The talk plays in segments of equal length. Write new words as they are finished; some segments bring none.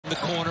the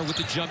corner with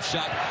the jump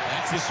shot.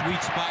 That's his sweet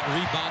spot.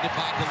 Rebounded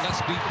by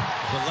Gillespie.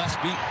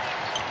 Gillespie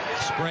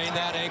sprained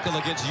that ankle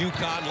against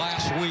UConn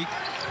last week.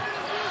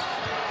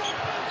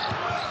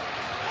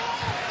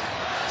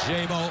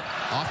 J-Mo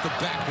off the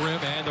back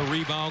rim, and the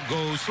rebound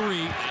goes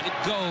three, and it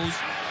goes.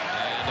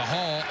 And the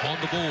Hall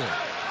on the board.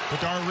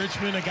 Kadar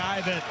Richmond, a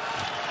guy that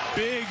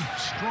big,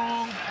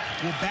 strong,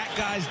 will back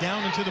guys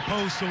down into the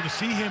post. So to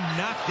see him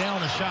knock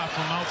down a shot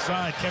from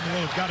outside, Kevin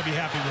Williams got to be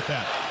happy with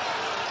that.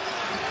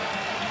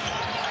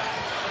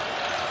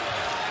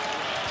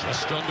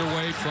 Just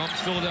underway from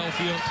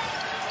Philadelphia.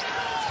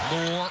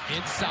 Moore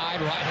inside,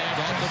 right hand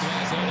off the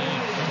glass and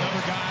in.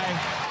 Another guy.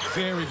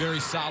 Very, very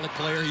solid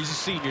player. He's a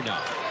senior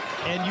now.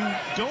 And you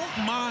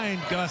don't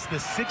mind, Gus, the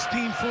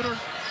 16-footer.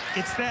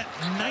 It's that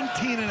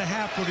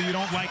 19-and-a-half-footer you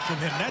don't like from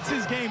him. That's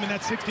his game in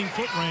that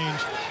 16-foot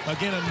range.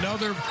 Again,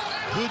 another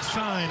good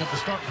sign of the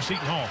start for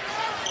Seton Hall.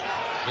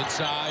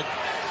 Inside,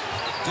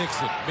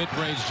 Dixon,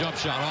 mid-range jump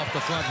shot off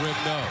the front rim,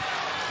 no.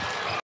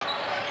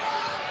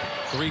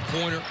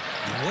 Three-pointer,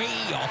 way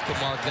off the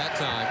mark that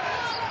time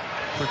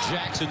for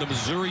Jackson, the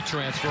Missouri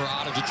transfer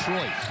out of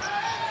Detroit.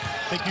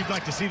 I think you'd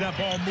like to see that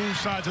ball move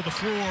sides of the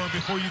floor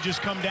before you just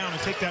come down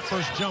and take that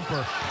first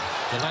jumper.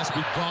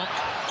 Gillespie bump,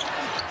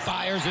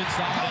 fires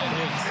inside and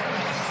hits.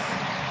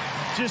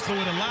 Just so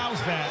it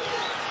allows that,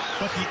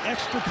 but the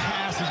extra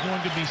pass is going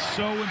to be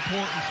so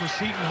important for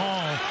Seton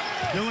Hall.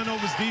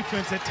 Villanova's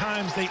defense, at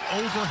times, they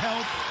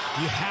overhelp.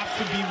 You have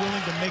to be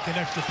willing to make an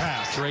extra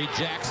pass. Trey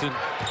Jackson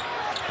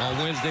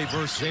on Wednesday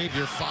versus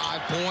Xavier,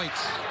 5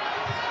 points.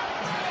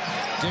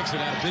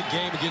 Dixon had a big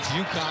game against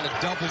UConn, a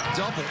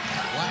double-double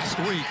last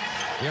week.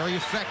 Very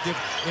effective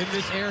in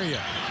this area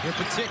in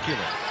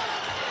particular.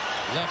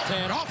 Left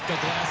hand off the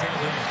glass.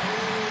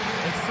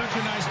 It's such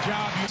a nice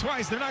job.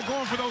 Twice, they're not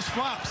going for those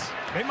flops.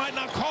 They might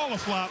not call a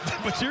flop,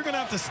 but you're going to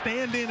have to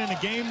stand in a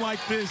game like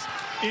this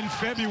in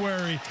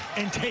February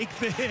and take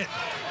the hit.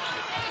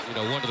 You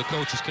know, one of the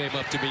coaches came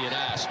up to me and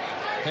asked,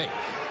 hey,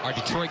 are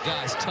Detroit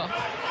guys tough?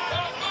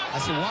 I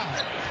said, why?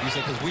 He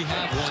said, because we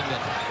have one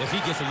that if he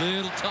gets a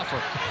little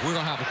tougher, we're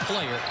going to have a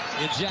player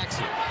in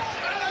Jackson.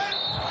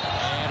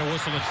 And a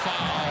whistle and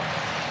foul.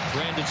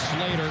 Brandon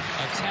Slater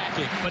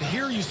attacking. But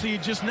here you see,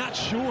 just not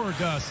sure,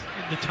 Gus.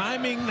 The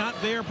timing not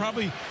there,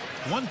 probably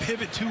one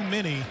pivot too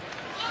many.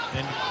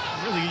 And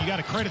really, you got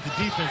to credit the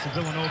defense of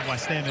Villanova by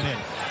standing in.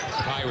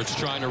 Pirates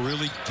trying to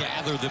really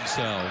gather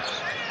themselves.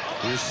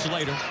 Here's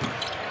Slater.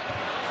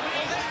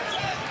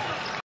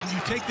 You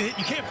take the hit,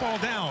 you can't fall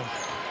down.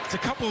 It's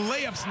a couple of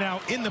layups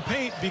now in the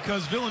paint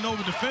because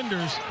Villanova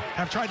defenders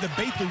have tried to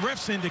bait the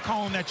refs into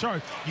calling that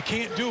charge. You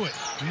can't do it.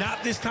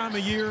 Not this time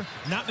of year,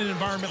 not in an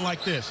environment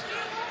like this.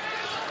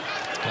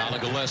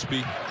 Colin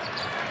Gillespie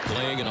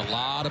playing in a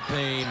lot of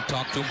pain.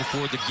 Talked to him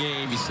before the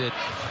game. He said,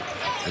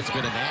 it's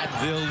been an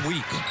Advil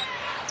week.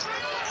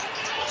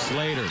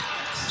 Slater,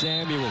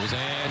 Samuels,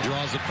 and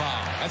draws the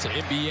foul. That's an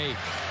NBA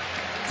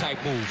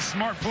type move.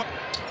 Smart play.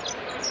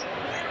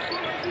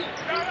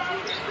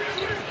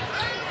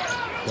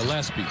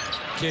 Gillespie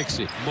kicks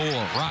it.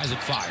 Moore, rising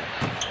fire.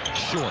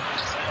 Short,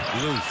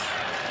 loose.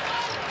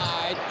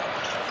 High.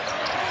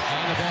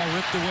 And the ball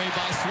ripped away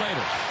by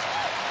Slater.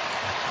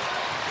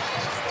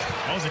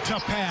 That was a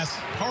tough pass.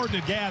 Hard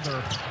to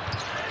gather.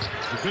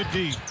 A good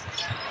D.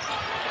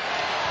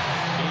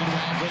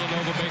 Meanwhile,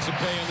 Villanova makes a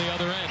play on the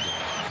other end.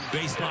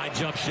 Baseline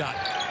jump shot.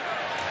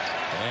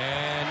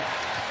 And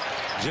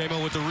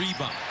J-Mo with the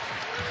rebound.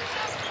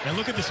 And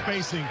look at the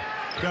spacing,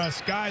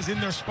 Gus. Guys in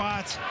their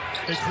spots.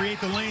 They create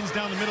the lanes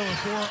down the middle of the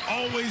floor.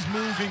 Always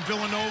moving.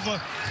 Villanova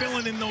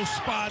filling in those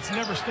spots,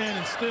 never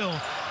standing still.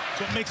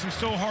 That makes them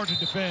so hard to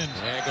defend.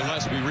 And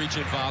Gillespie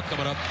reaching foul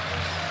coming up.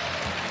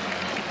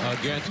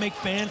 Again. Make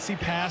fancy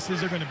passes.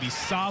 They're going to be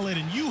solid,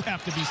 and you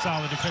have to be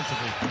solid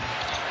defensively.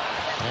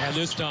 And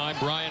this time,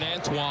 Brian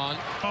Antoine.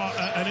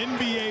 An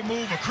NBA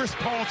move, a Chris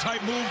Paul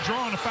type move,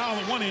 drawing a foul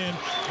at one end.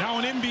 Now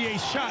an NBA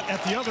shot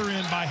at the other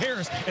end by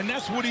Harris, and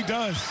that's what he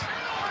does.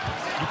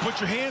 You put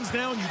your hands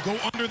down, you go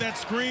under that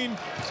screen,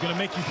 it's going to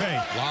make you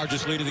pay.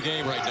 Largest lead of the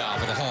game right now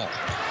for the Hall.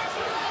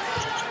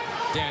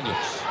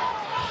 Daniels.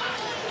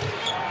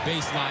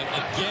 Baseline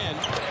again.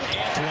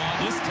 Antoine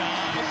this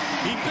time.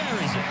 He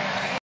buries it.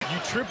 You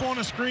trip on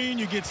a screen,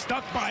 you get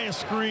stuck by a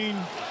screen.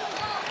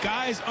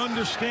 Guys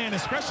understand,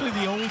 especially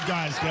the old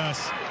guys,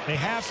 Gus. They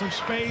have some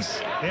space.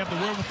 They have the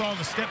wherewithal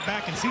to step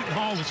back, and Seton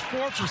Hall is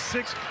 4 for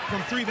 6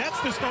 from 3. That's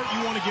the start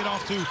you want to get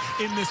off to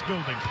in this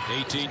building.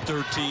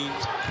 18-13.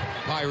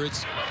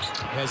 Pirates.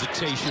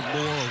 Hesitation.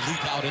 Moore a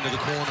leak out into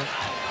the corner.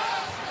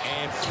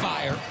 And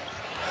fire.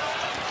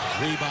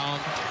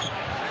 Rebound.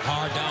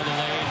 Hard down the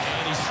lane,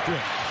 and he's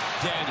stripped.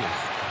 Daniels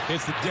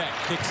hits the deck,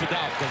 kicks it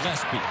out.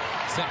 Gillespie.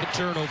 Second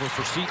turnover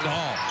for Seton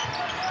Hall.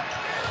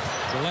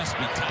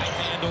 Gillespie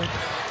tight-handled.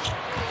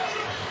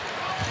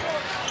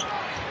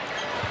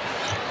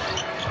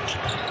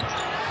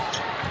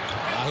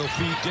 Now he'll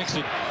feed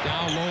Dixon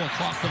down low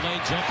across the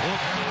lane, jump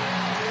hook.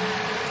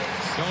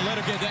 Don't let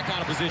him get that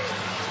kind of position.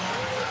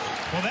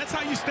 Well, that's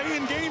how you stay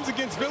in games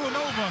against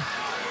Villanova.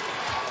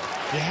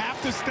 You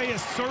have to stay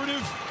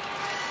assertive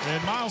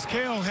And Miles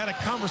Cale had a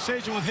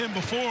conversation with him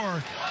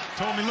before.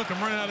 Told me, look, I'm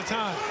running out of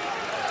time.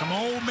 I'm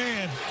an old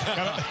man.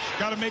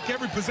 Gotta make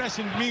every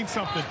possession mean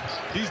something.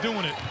 He's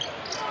doing it.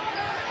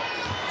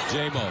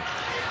 J-Mo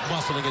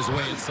muscling his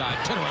way inside.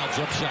 Turnaround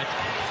jump shot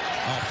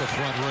off the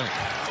front ring.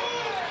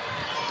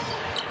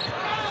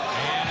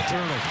 And a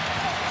turnover.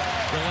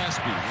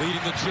 Gillespie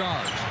leading the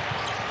charge.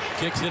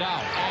 Kicks it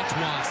out.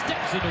 Antoine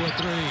steps into a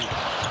three.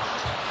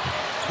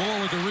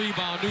 Moore with the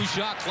rebound. New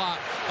shot clock.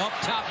 Up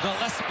top,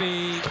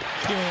 Gillespie.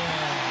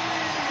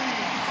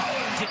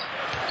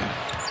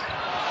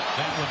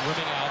 That one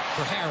rimming out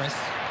for Harris.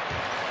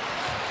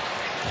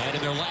 And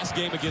in their last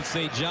game against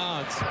St.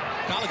 John's,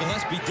 Colin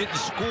Gillespie didn't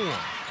score.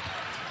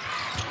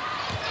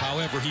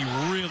 However, he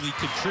really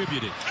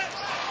contributed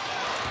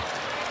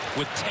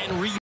with 10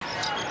 rebounds.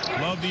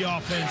 Love the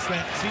offense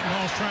that Seton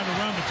Hall's trying to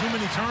run, but too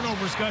many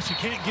turnovers, Gus. You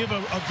can't give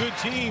a good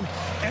team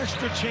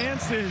extra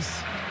chances.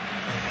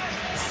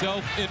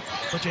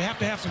 But you have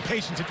to have some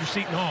patience if you're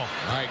Seton Hall.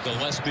 All right,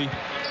 Gillespie,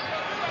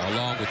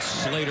 along with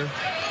Slater,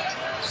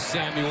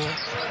 Samuel,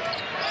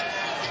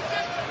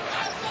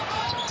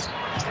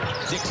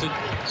 Dixon.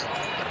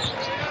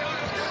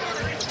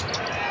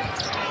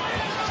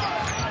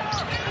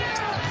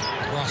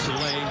 Across the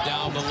lane,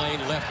 down the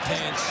lane, left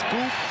hand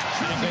scoop.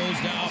 And it goes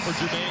down for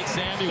Jermaine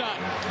Samuel.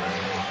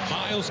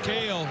 Miles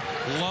Cale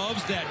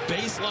loves that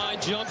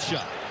baseline jump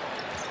shot.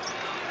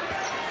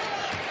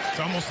 It's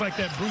almost like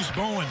that Bruce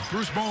Bowen.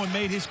 Bruce Bowen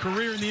made his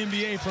career in the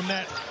NBA from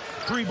that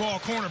three-ball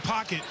corner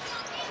pocket.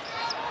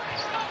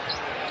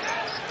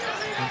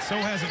 And so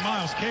has it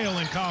Miles Cale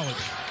in college.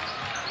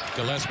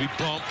 Gillespie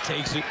bump,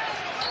 takes it.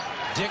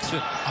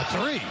 Dixon, a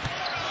three.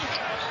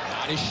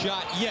 Not his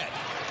shot yet.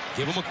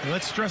 Give him a...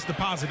 Let's stress the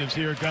positives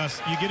here,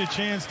 Gus. You get a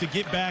chance to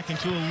get back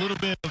into a little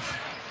bit of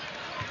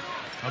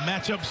a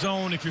matchup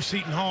zone if you're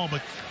Seton Hall,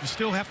 but you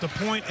still have to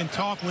point and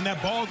talk. When that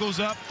ball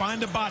goes up,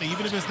 find a body,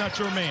 even if it's not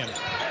your man.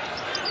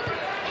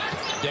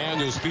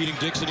 Daniels feeding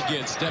Dixon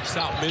again, steps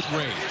out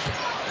mid-range.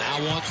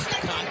 Now wants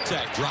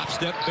contact, drop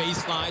step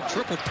baseline,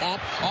 triple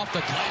pump off the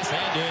glass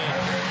and in.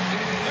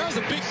 There's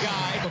a big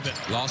guy.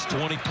 Lost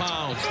 20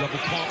 pounds, double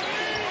pump.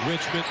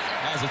 Richmond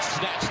has it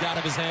snatched out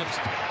of his hands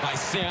by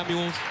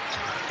Samuels.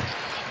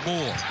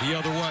 Moore the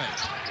other way.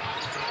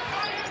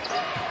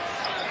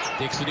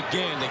 Dixon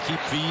again, they keep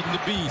feeding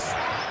the beast.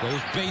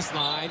 Goes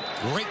baseline,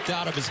 raked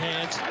out of his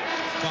hands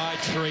by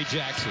Trey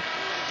Jackson.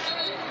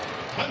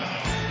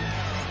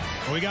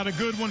 We got a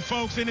good one,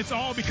 folks, and it's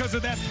all because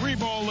of that three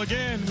ball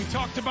again. We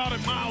talked about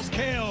it, Miles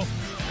Cale,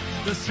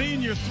 the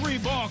senior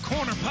three-ball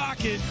corner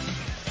pocket.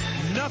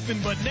 Nothing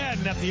but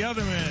netting at the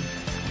other end.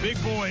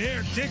 Big boy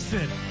Eric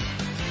Dixon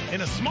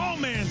in a small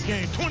man's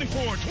game,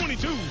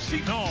 24-22,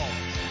 Seton Hall.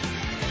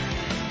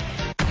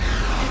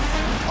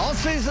 All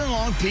season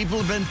long, people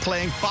have been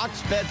playing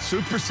Fox Bet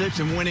Super 6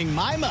 and winning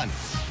my money.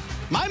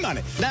 My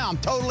money. Now I'm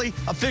totally,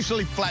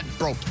 officially flat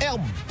broke. El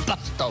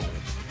Busto.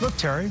 Look,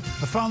 Terry,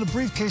 I found the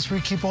briefcase where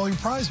you keep all your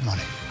prize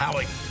money.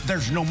 Howie,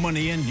 there's no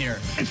money in here.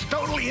 It's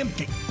totally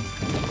empty.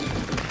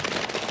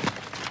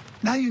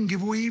 Now you can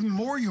give away even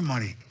more of your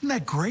money. Isn't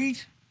that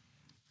great?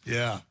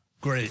 Yeah,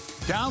 great.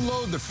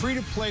 Download the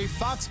free-to-play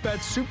Fox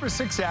Bet Super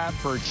 6 app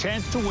for a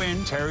chance to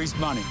win Terry's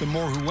money. The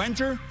more who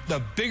enter,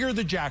 the bigger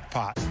the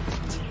jackpot.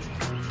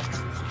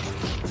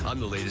 I'm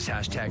the latest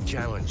hashtag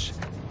challenge,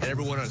 and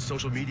everyone on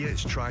social media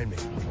is trying me.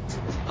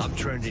 I'm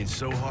trending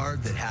so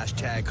hard that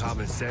hashtag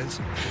common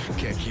sense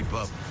can't keep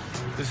up.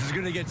 This is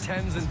gonna get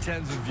tens and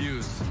tens of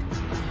views.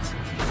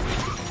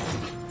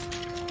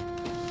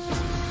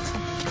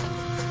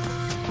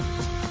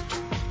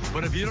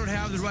 But if you don't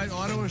have the right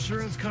auto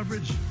insurance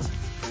coverage,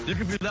 you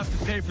could be left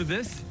to pay for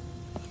this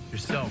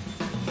yourself.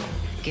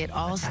 Get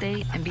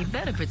Allstate and be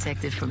better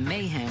protected from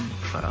mayhem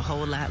for a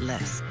whole lot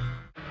less.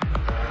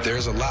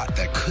 There's a lot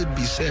that could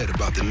be said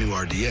about the new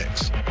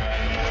RDX.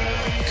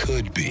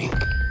 Could be.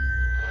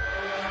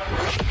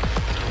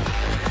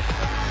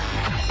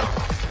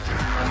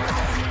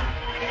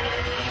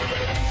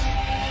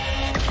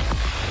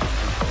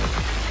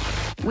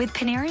 With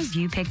Panera's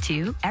You Pick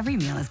 2, every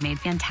meal is made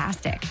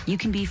fantastic. You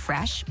can be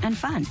fresh and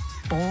fun,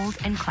 bold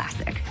and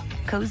classic,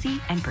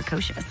 cozy and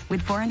precocious.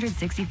 With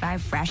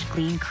 465 fresh,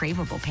 clean,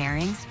 craveable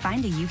pairings,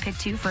 find a You Pick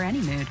 2 for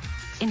any mood.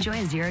 Enjoy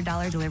a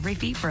 $0 delivery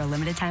fee for a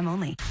limited time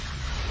only.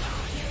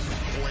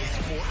 Brace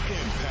for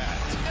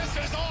impact. This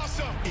is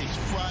awesome. It's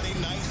Friday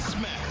Night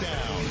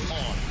SmackDown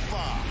on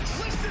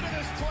Fox. Listen to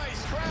this place.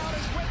 Crowd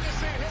is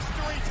witnessing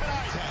history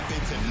tonight. Tap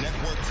into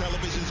network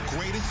television's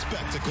greatest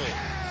spectacle.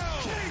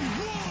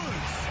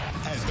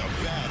 As the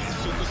baddest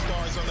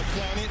superstars on the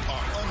planet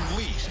are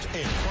unleashed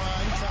in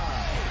prime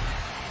time.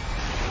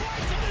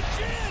 To the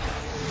gym.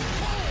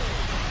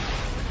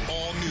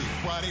 All new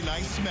Friday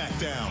Night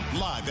SmackDown,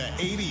 live at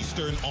 8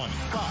 Eastern on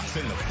Fox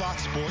and the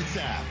Fox Sports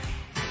app.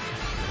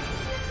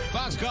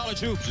 Fox College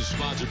Hoops is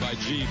sponsored by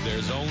Jeep.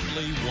 There's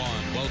only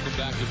one. Welcome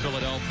back to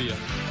Philadelphia.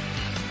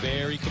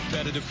 Very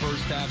competitive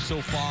first half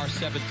so far.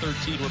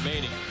 7:13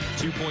 remaining.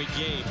 2-point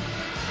game.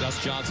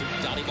 Gus Johnson,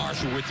 Donnie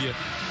Marshall with you.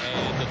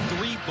 And the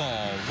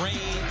 3-ball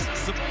reigns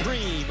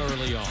supreme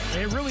early on.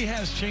 It really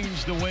has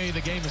changed the way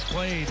the game is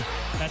played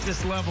at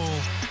this level.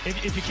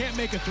 If you can't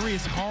make a 3,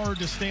 it's hard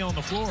to stay on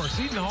the floor.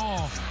 Seton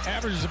Hall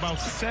averages about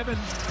 7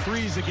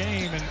 threes a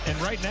game,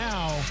 and right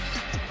now,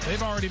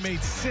 they've already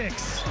made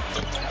 6.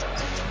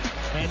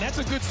 And that's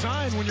a good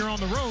sign when you're on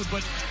the road,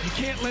 but you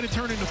can't let it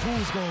turn into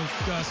fool's gold,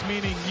 Gus,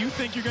 meaning you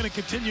think you're going to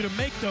continue to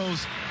make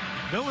those.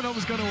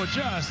 Villanova's going to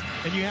adjust,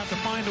 and you have to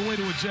find a way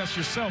to adjust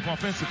yourself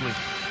offensively.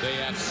 They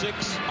have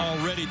 6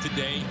 already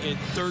today in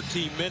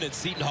 13 minutes.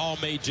 Seton Hall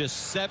made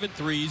just 7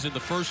 threes in the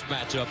first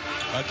matchup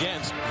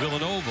against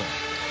Villanova.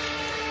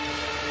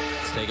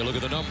 Let's take a look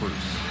at the numbers.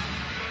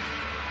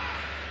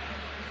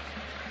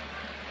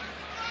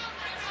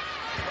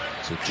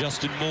 So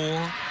Justin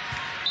Moore,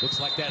 looks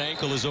like that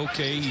ankle is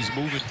okay. He's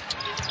moving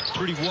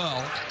pretty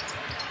well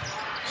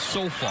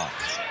so far.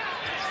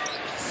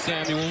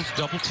 Samuels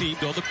double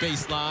teamed on the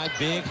baseline.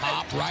 Big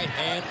hop, right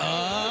hand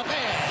up.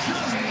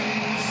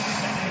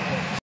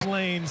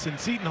 Lanes and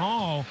Seton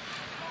Hall,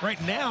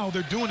 right now,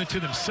 they're doing it to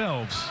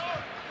themselves.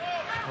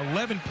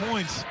 11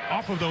 points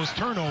off of those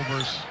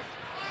turnovers.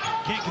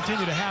 Can't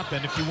continue to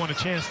happen if you want a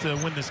chance to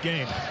win this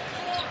game.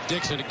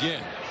 Dixon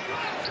again.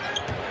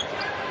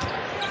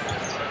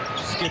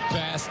 Skip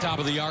pass, top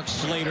of the arc,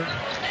 Slater.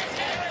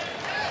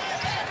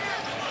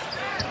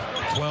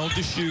 12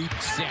 to shoot.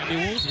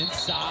 Samuels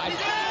inside.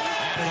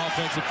 And an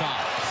offensive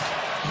foul.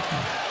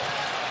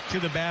 To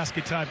the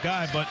basket type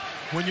guy, but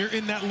when you're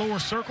in that lower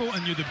circle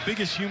and you're the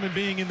biggest human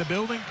being in the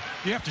building,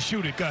 you have to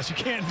shoot it, Gus. You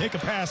can't make a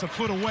pass a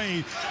foot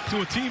away to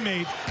a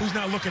teammate who's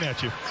not looking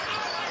at you.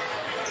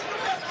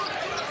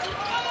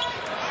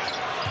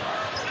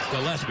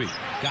 Gillespie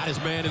got his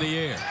man in the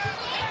air.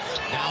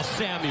 Now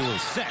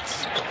Samuels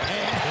sets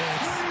and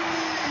hits.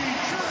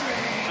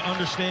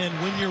 Understand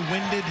when you're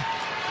winded,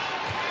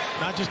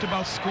 not just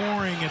about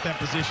scoring at that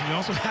position. You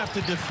also have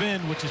to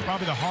defend, which is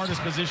probably the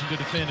hardest position to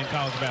defend in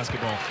college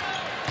basketball.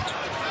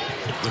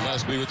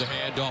 Gillespie with the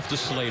handoff to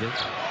Slater.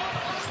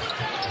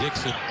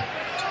 Dixon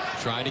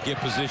trying to get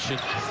position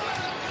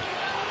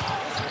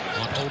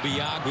on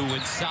Obiagu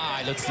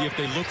inside. Let's see if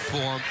they look for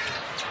him.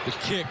 The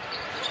kick.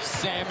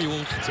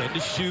 Samuels 10 to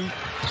shoot.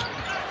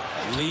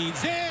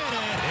 Leads in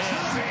and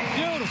hits.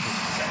 Beautiful.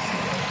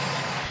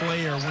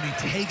 Player when he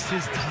takes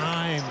his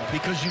time,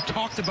 because you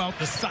talked about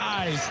the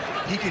size,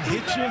 he can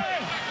hit you.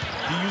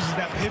 He uses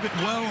that pivot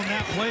well on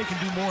that play, can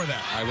do more of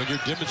that. All right, when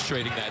you're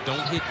demonstrating that, don't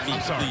hit me,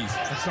 please.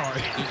 I'm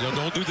sorry.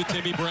 Don't do the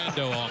Timmy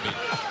Brando on me.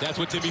 That's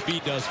what Timmy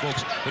B does,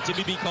 folks. When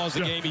Timmy B calls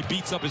the game, he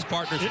beats up his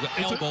partners with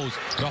elbows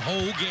the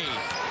whole game.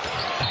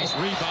 Nice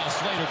rebound.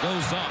 Slater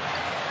goes up.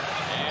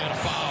 And a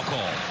foul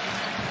call.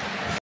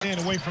 And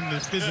away from the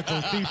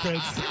physical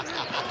defense.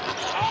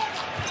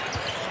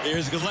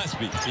 Here's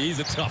Gillespie. He's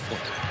a tough one.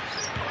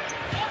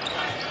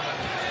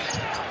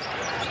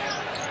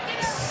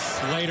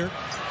 Slater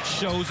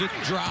shows it,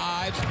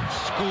 drives,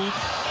 scoop.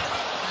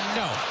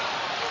 No.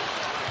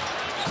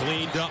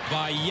 Cleaned up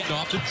by Yen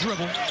off the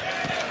dribble.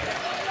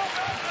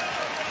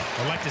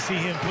 I'd like to see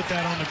him put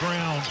that on the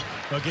ground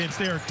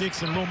against Eric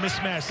Dixon. A little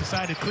mismatch.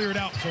 Decided to clear it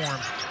out for him.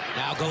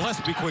 Now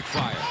Gillespie quick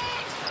fire.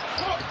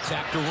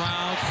 Tapped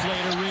around.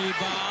 Slater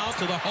rebound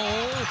to the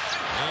hole.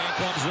 And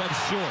comes up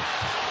short.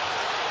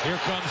 Here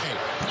comes he.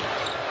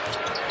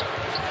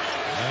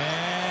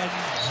 And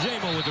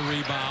Jamo with the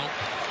rebound.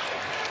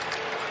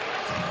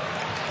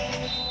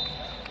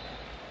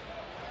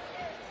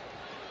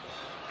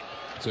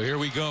 So here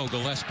we go.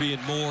 Gillespie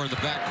and Moore in the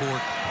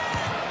backcourt.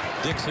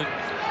 Dixon,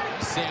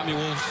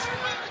 Samuels,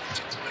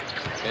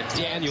 and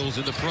Daniels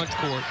in the front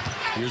court.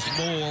 Here's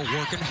Moore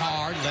working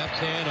hard. Left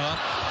hand up.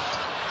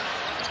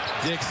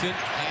 Dixon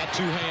had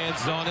 2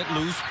 hands on it.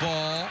 Loose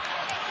ball.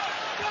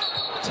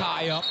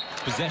 Tie up.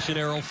 Possession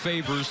arrow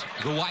favors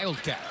the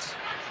Wildcats.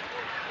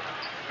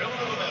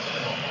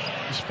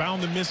 Just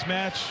found the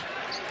mismatch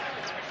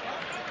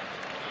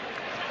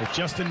with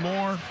Justin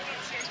Moore,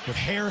 with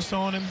Harris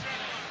on him.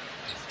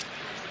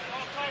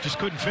 Just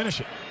couldn't finish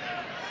it.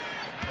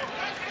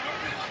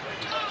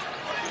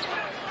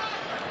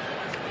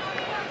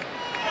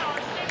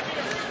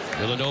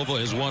 Villanova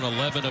has won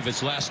 11 of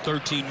its last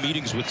 13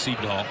 meetings with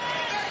Seton Hall,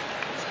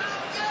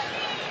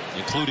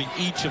 including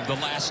each of the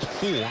last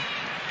 4.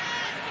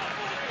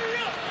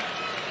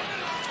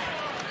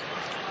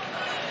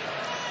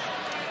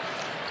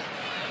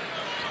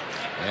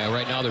 Yeah,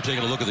 right now they're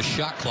taking a look at the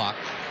shot clock.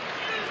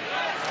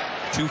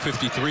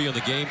 2:53 on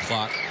the game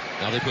clock.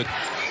 Now they put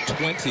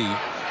 20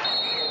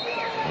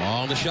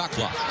 on the shot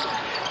clock.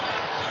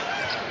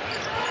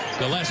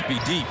 Gillespie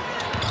deep.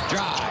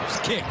 Drives,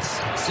 kicks.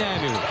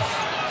 Samuels.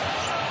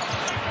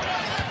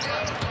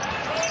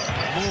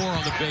 Moore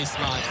on the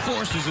baseline.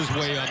 Forces his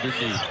way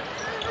underneath.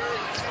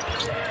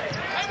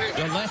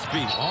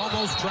 Gillespie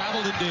almost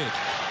traveled and did.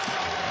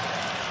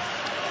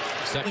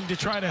 Something to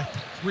try to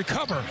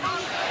recover.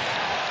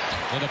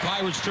 And the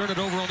Pirates turn it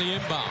over on the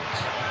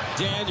inbounds.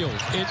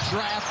 Daniels in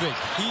traffic.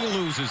 He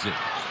loses it.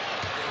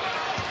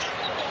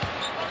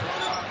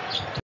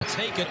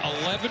 make it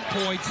 11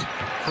 points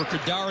for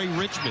Kadari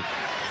Richmond.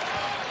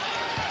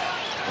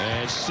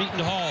 And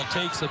Seton Hall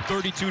takes a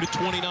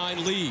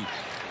 32-29 lead.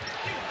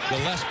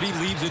 Gillespie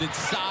leaves it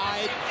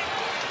inside.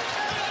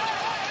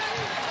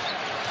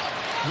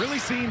 Really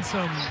seen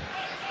some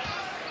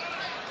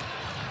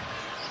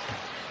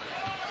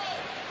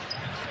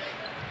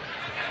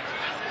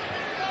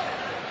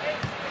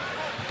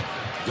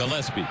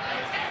Gillespie.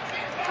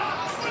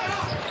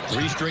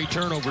 3 straight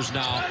turnovers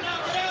now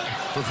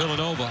for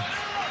Villanova.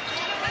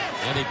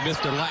 And they've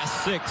missed their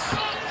last 6.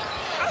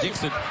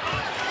 Dixon.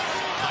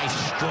 Nice,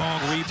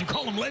 strong read. You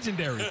call him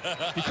legendary.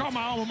 You call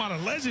my alma mater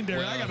legendary.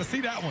 Well, I got to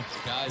see that one.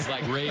 Guys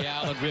like Ray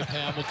Allen, Rip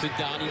Hamilton,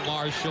 Donnie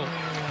Marshall.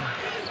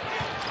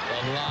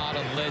 A lot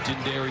of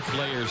legendary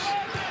players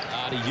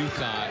out of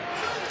UConn.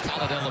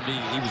 Khaled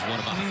El-Amin, he was one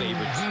of my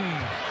favorites.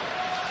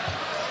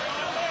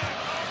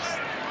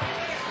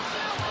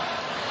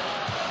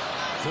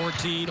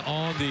 14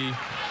 on the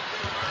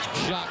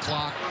shot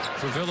clock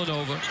for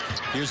Villanova.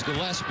 Here's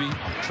Gillespie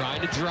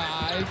trying to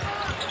drive.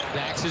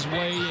 Backs his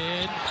way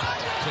in.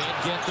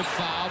 Can't get the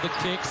foul. The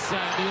kick.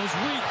 Samuels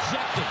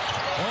rejected.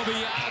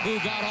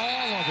 Obiagu got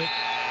all of it.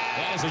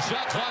 That is a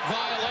shot clock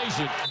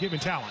violation. Given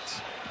talents.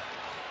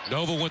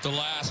 Nova went the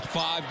last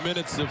 5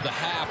 minutes of the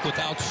half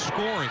without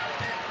scoring.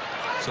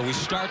 So we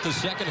start the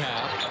second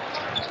half.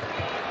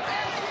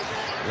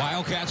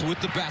 Wildcats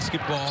with the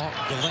basketball.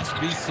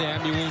 Gillespie,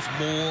 Samuels,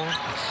 Moore,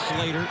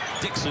 Slater,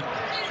 Dixon,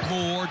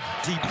 Moore,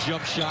 deep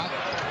jump shot.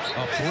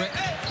 A brick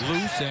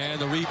loose and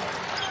the rebound.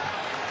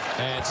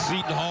 And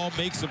Seton Hall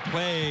makes a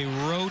play.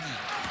 Roden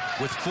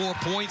with 4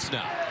 points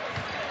now.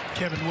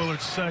 Kevin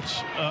Willard's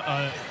such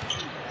a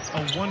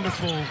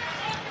wonderful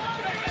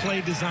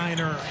play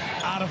designer,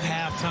 out of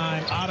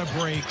halftime, out of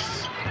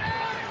breaks.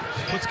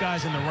 Puts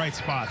guys in the right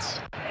spots.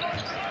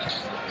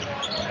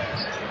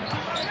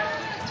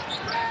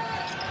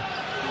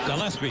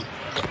 Gillespie.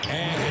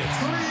 And it's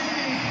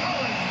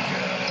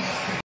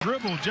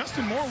dribble.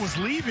 Justin Moore was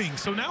leaving,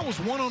 so now it's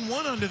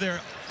one-on-one under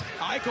there.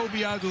 Ike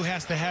Obiagu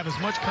has to have as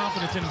much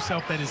confidence in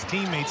himself that his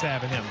teammates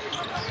have in him.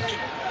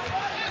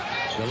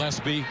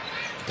 Gillespie,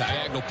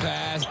 diagonal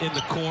pass in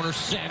the corner.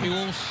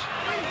 Samuels.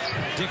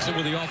 Dixon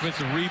with the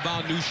offensive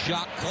rebound. New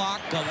shot clock.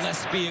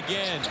 Gillespie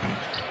again.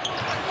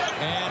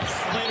 And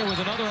Slater with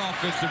another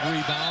offensive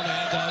rebound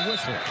and a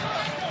whistle.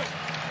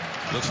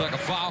 Looks like a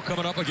foul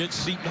coming up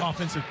against Seton.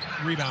 Offensive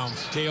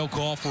rebounds. KO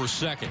call for a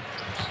second.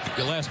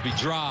 Gillespie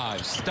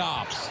drives,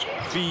 stops,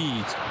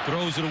 feeds,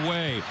 throws it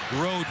away.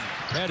 Roden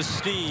had a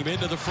steam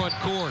into the front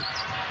court.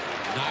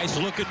 Nice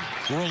looking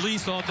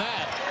release on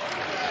that.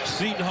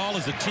 Seton Hall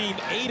is a team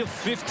 8 of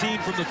 15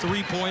 from the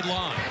three-point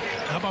line.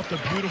 How about the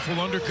beautiful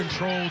under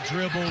control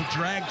dribble,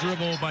 drag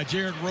dribble by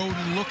Jared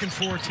Roden, looking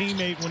for a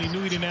teammate when he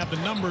knew he didn't have the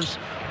numbers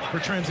for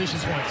transition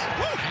points.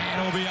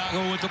 And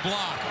Obiagu with the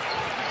block.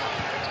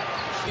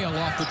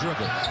 Off the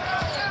dribble.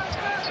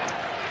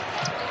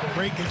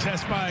 Great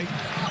contest by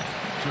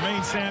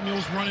Jermaine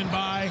Samuels running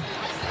by.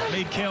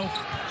 Made Kell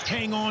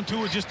hang on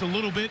to it just a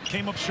little bit.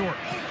 Came up short.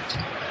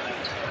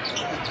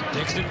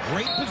 Dixon,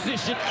 great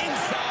position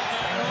inside.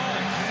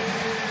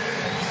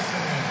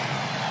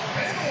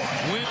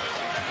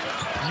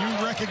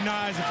 You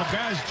recognize if a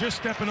guy's just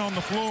stepping on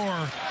the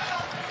floor,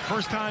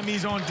 first time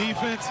he's on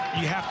defense,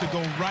 you have to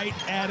go right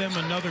at him.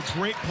 Another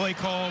great play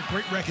call,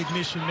 great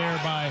recognition there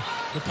by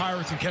the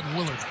Pirates and Kevin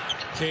Willard.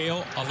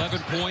 Kale,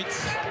 11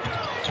 points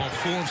on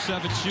 4 of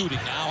 7 shooting.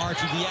 Now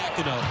Archie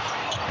Diacono.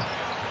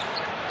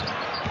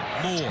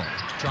 Moore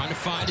trying to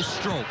find his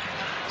stroke.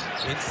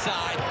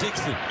 Inside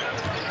Dixon.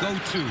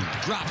 Go-to,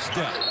 drop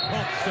step,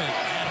 pump fake,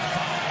 and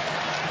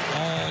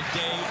foul. All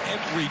day,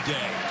 every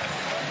day.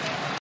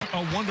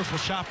 A wonderful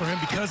shot for him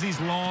because he's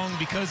long,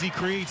 because he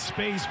creates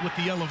space with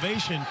the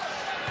elevation,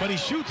 but he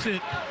shoots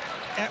it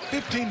at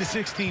 15 to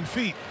 16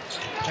 feet.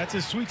 That's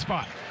his sweet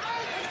spot.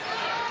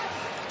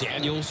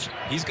 Daniels,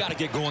 he's got to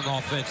get going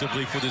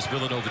offensively for this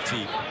Villanova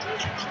team.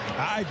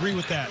 I agree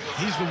with that.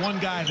 He's the one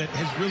guy that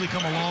has really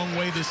come a long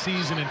way this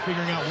season in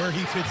figuring out where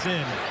he fits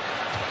in.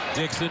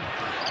 Dixon,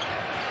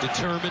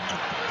 determined.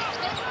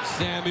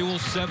 Samuel,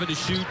 7 to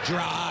shoot,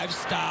 drives,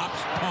 stops,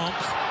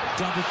 pumps,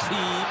 double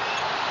team.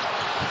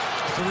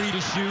 3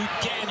 to shoot.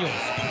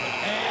 Daniels.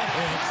 And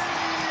hits.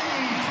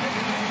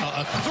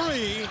 A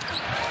 3.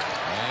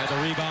 And the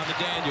rebound to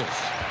Daniels.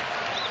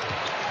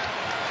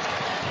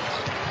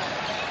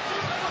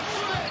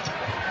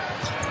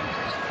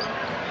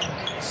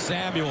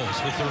 Samuels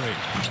for 3.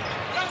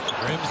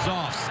 Rims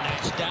off.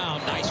 Snatched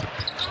down. Nice.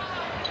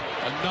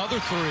 Another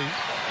 3.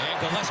 And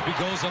Gillespie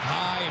goes up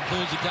high and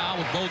pulls it down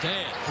with both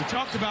hands. We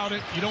talked about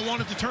it. You don't want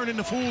it to turn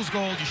into fool's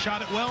gold. You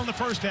shot it well in the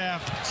first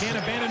half. Can't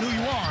abandon who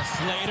you are.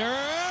 Slater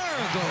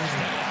goes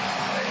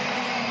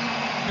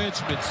down.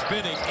 Richmond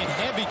spinning in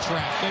heavy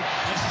traffic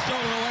and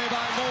stolen away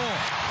by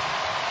Moore.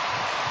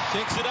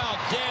 Kicks it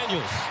out.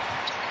 Daniels.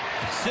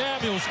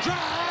 Samuels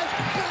drives.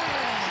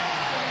 Bang!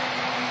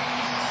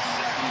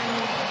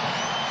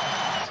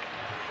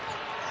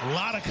 A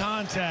lot of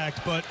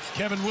contact, but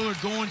Kevin Willard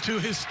going to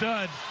his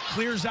stud.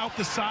 Clears out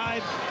the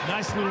side.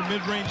 Nice little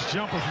mid-range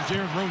jumper from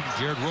Jared Rhoden.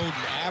 Jared Rhoden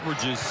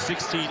averages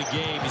 16 a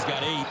game. He's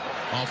got 8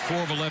 on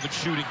 4 of 11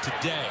 shooting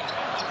today.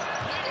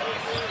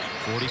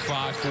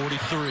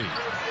 45-43.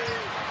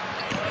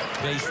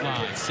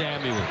 Baseline,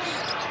 Samuels.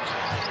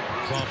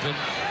 Bumping,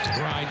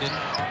 grinding,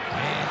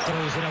 and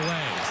throws it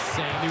away.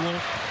 Samuel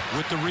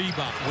with the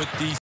rebound, with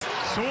the...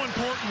 So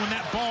important when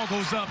that ball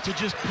goes up to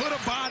just put a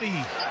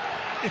body.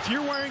 If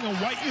you're wearing a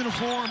white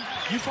uniform,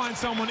 you find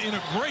someone in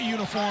a gray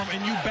uniform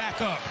and you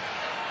back up.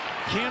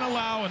 Can't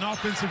allow an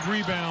offensive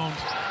rebound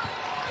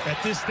at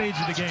this stage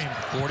of the game.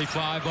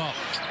 45 up.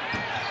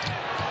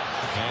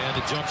 And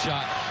a jump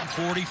shot.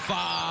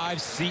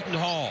 45, Seton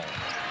Hall.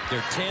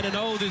 They're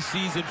 10-0 this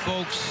season,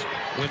 folks,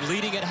 when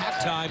leading at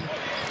halftime,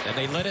 and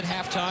they led at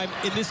halftime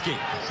in this game.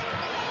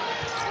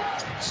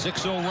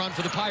 6-0 run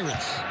for the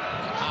Pirates.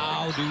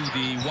 How do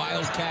the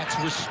Wildcats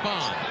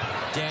respond?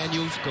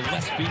 Daniels,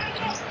 Gillespie.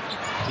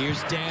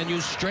 Here's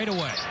Daniels straight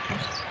away.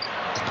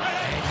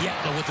 And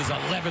Yetna with his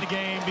 11th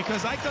game,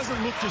 because Ike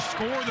doesn't look to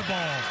score the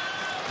ball.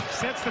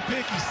 Sets the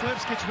pick, he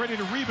slips, gets ready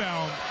to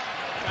rebound.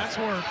 That's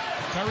where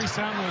Tyrese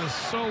Samuel is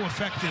so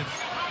effective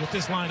with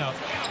this lineup.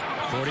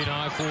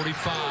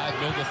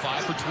 49-45. Nova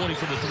 5 for 20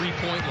 from the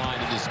three-point line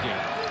in this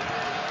game.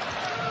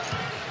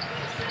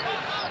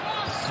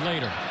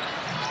 Slater,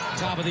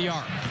 top of the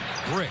arc.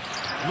 Brick,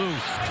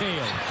 loose,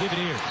 Kale, give it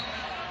here.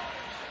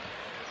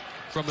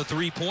 From the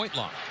three-point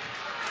line.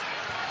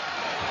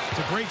 It's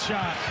a great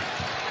shot.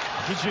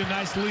 Gives you a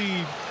nice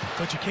lead,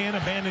 but you can't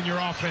abandon your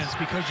offense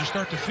because you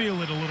start to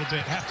feel it a little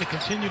bit. Have to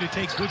continue to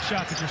take good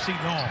shots at your Seton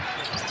Hall.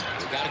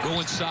 You got to go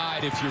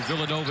inside if you're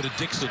Villanova to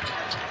Dixon,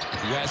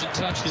 who hasn't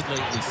touched it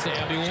lately.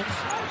 Samuel.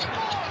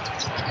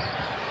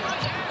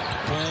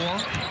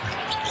 Moore.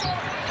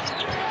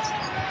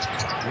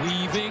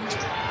 Weaving.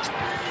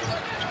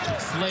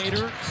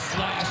 Slater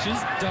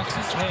slashes, ducks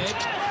his head.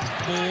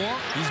 Moore.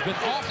 He's been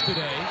off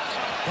today,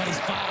 but he's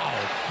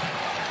fouled.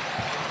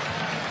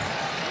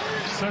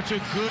 Such a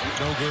good...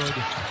 No good.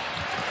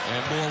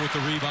 And Moore with the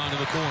rebound in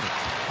the corner.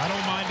 I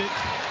don't mind it.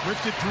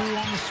 Ripped it through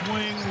on the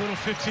swing. Little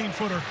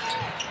 15-footer.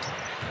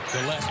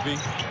 Gillespie.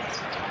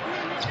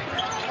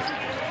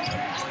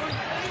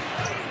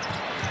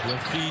 Will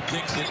feed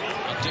Dixon.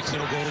 And Dixon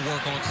will go to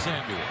work on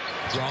Samuel.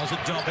 Draws a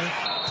double.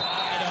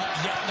 Tied up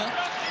Yetna.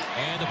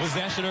 And the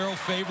possession arrow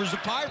favors the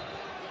Pirates.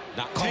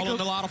 Not calling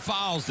a lot of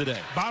fouls today.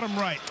 Bottom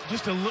right.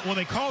 Just a well,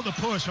 they called the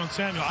push on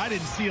Samuel. I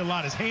didn't see a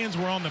lot. His hands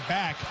were on the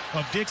back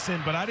of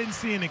Dixon, but I didn't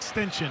see an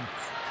extension.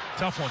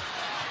 Tough one.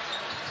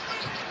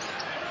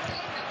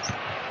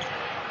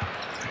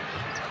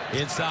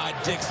 Inside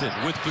Dixon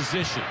with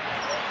position.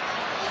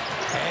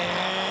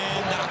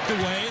 And knocked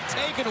away and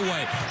taken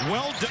away.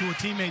 Well done to a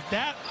teammate.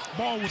 That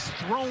ball was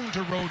thrown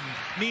to Rhoden,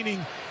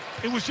 meaning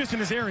it was just in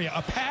his area.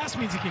 A pass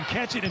means he can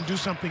catch it and do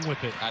something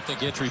with it. I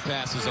think entry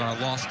passes are a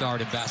lost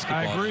art in basketball.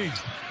 I agree.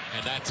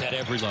 And that's at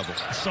every level.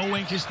 So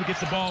anxious to get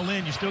the ball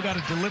in. You still got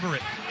to deliver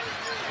it.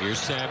 Here's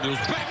Samuels.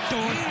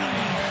 Backdoor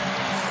slam.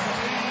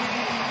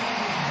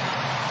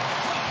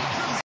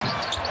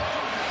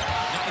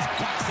 Nice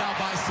box out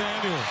by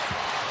Samuels.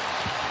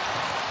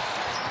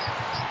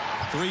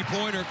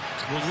 Three-pointer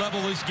will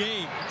level this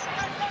game.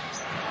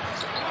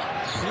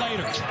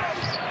 Slater.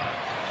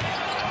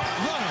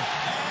 Runner.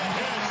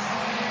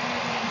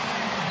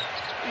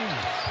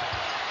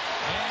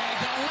 And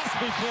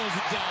Gillespie pulls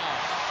it down.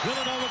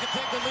 Villanova can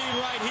take the lead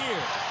right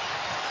here.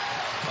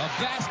 A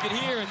basket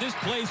here, and this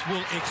place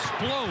will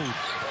explode.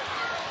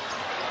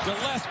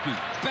 Gillespie,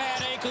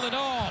 bad ankle and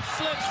all,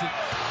 flips it.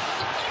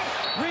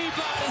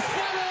 Rebound is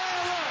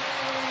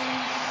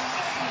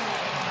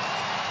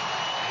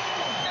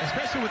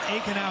especially with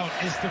Aiken out,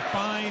 is to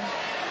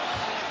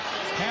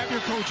have your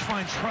coach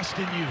find trust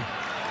in you.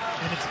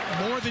 And it's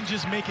more than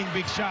just making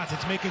big shots.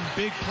 It's making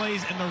big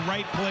plays and the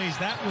right plays.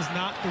 That was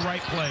not the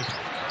right play.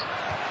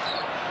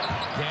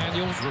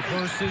 Daniels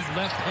reverses,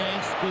 left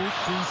hand scoop,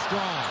 too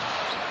strong.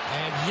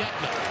 And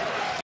Yetna.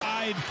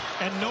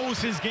 And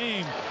knows his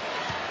game.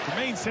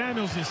 Jermaine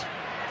Samuels is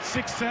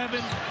 6'7",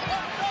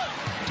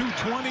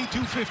 220,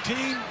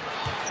 215.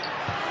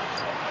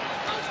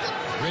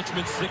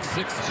 Richmond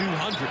 6'6",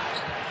 200.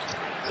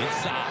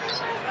 Inside.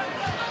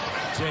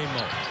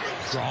 J-Mo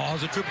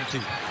draws a triple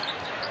team.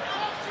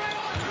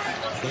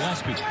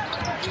 Gillespie.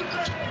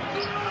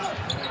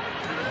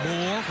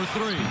 Moore for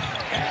three.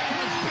 And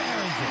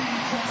buries it.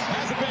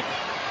 Has a big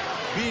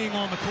being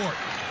on the court.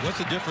 What's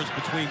the difference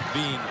between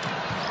being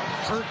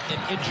hurt and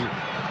injured?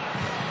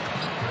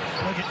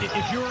 Like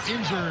if you're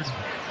injured,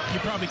 you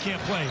probably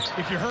can't play.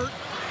 If you're hurt,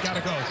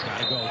 gotta go.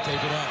 Gotta go.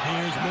 Take it up.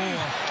 Here's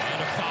Moore. And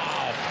a foul.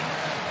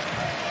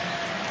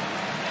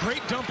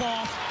 Great dump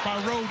off by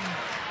Rhoden.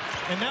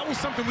 And that was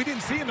something we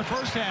didn't see in the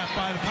first half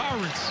by the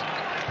Pirates.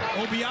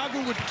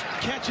 Obiagu would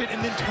catch it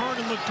and then turn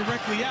and look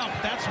directly out.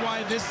 That's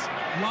why this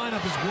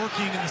lineup is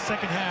working in the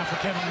second half for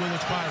Kevin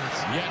Willard's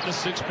Pirates. Yetna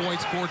 6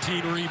 points,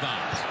 14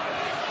 rebounds.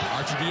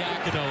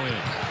 Archidiakono in.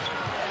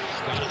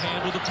 Got to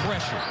handle the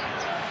pressure.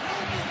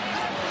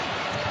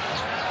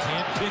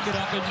 Can't pick it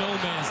up in no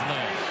man's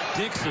land.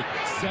 Dixon,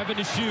 7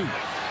 to shoot.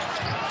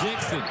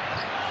 Dixon,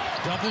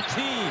 double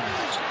team.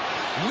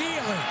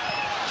 Wheeling,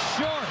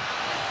 short.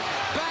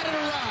 Batted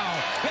around,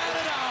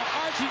 batted out.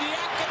 Archie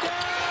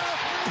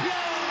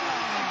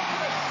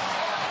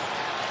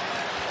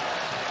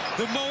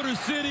the Motor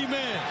City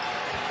man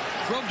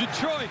from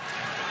Detroit.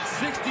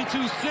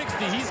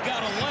 62-60. He's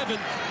got 11.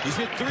 He's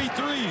hit 3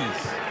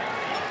 threes.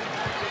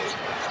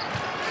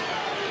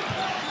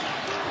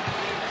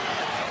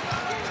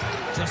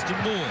 Justin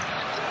Moore.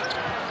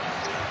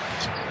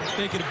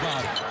 Thinking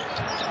about it.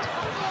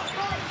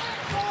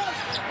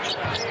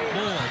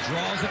 Moore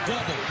draws a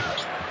double.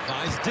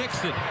 Finds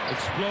Dixon.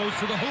 Explodes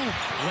to the hoop.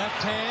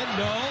 Left hand,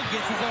 no.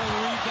 Gets his own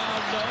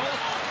rebound, no.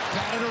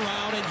 Batted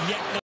around and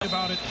yet no.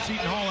 About it,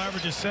 Seton Hall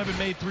averages 7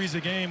 made threes a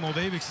game. Well,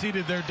 they've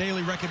exceeded their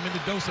daily recommended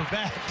dose of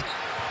that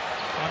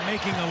by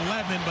making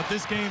 11, but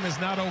this game is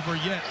not over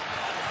yet.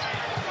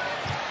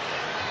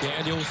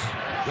 Daniels,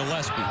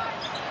 Gillespie,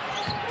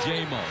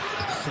 J-Mo,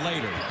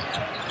 Slater,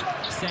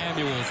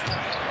 Samuels.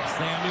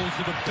 Samuels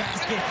to the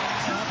basket.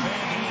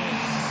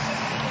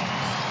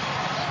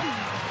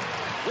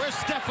 Where's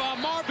Stephon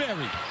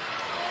Marbury?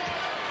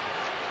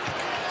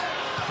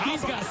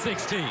 He's got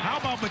 16. How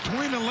about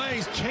between the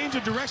legs, change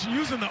of direction,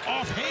 using the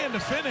offhand to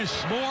finish.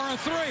 More a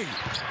 3.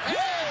 Hey!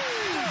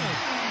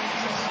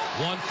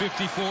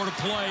 1:54 to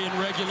play in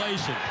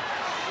regulation.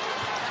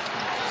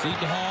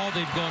 Seton Hall,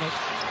 they've gone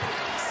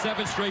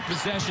 7 straight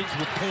possessions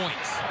with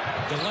points.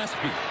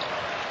 Gillespie.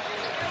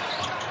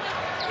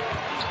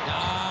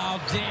 Now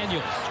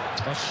Daniels,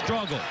 a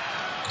struggle.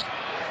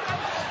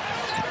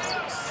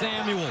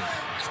 Samuels,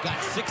 he's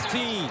got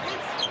 16.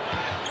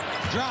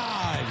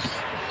 Drives.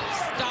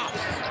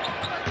 Stops.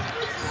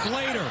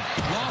 Slater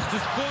lost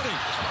his footing.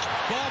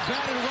 Ball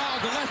batted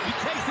around. Gillespie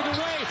takes it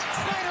away.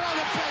 Slater on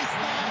the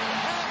baseline.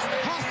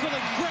 Hustle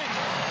and grit.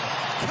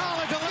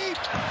 Colin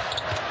Gillespie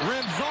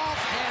rims off,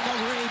 and the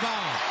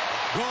rebound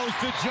goes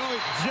to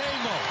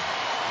J-Mo.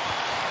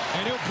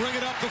 And he'll bring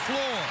it up the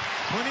floor.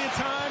 Plenty of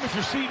time if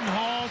you're Seton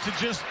Hall to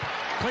just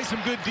play some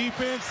good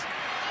defense.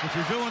 If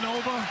you're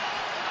Villanova,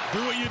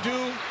 do what you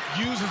do.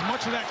 Use as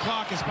much of that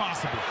clock as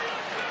possible.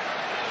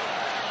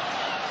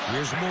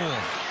 Here's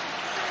Moore,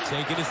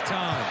 taking his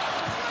time.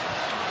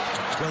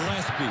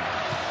 Gillespie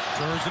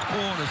turns the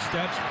corner,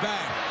 steps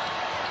back.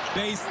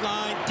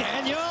 Baseline,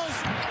 Daniels.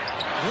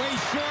 Way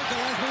short,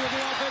 Gillespie with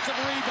the offensive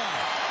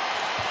rebound.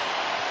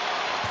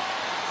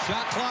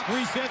 Shot clock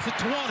resets at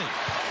 20.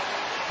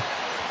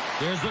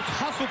 There's the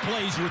hustle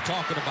plays you were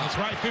talking about. That's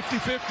right,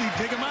 50-50,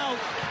 dig him out.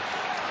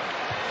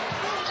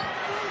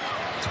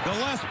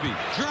 Gillespie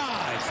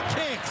drives,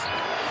 kicks.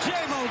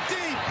 J-Mo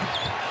deep.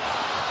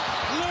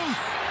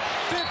 Loose.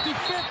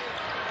 50-50.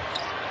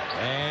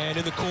 And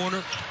in the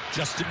corner,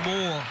 Justin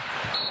Moore.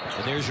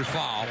 And there's your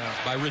foul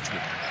by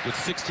Richmond with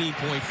 16.5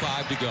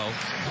 to go.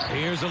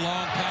 Here's a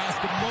long pass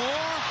to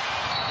Moore.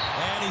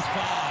 And he's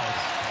fouled.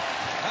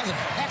 That was a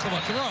heck of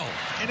a throw.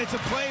 And it's a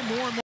play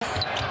more and more.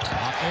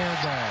 Air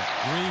ball.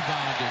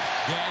 Rebounded.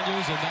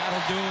 Daniels, and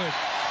that'll do it.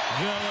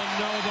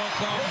 Villanova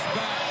comes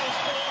back.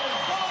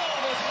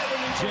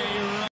 J.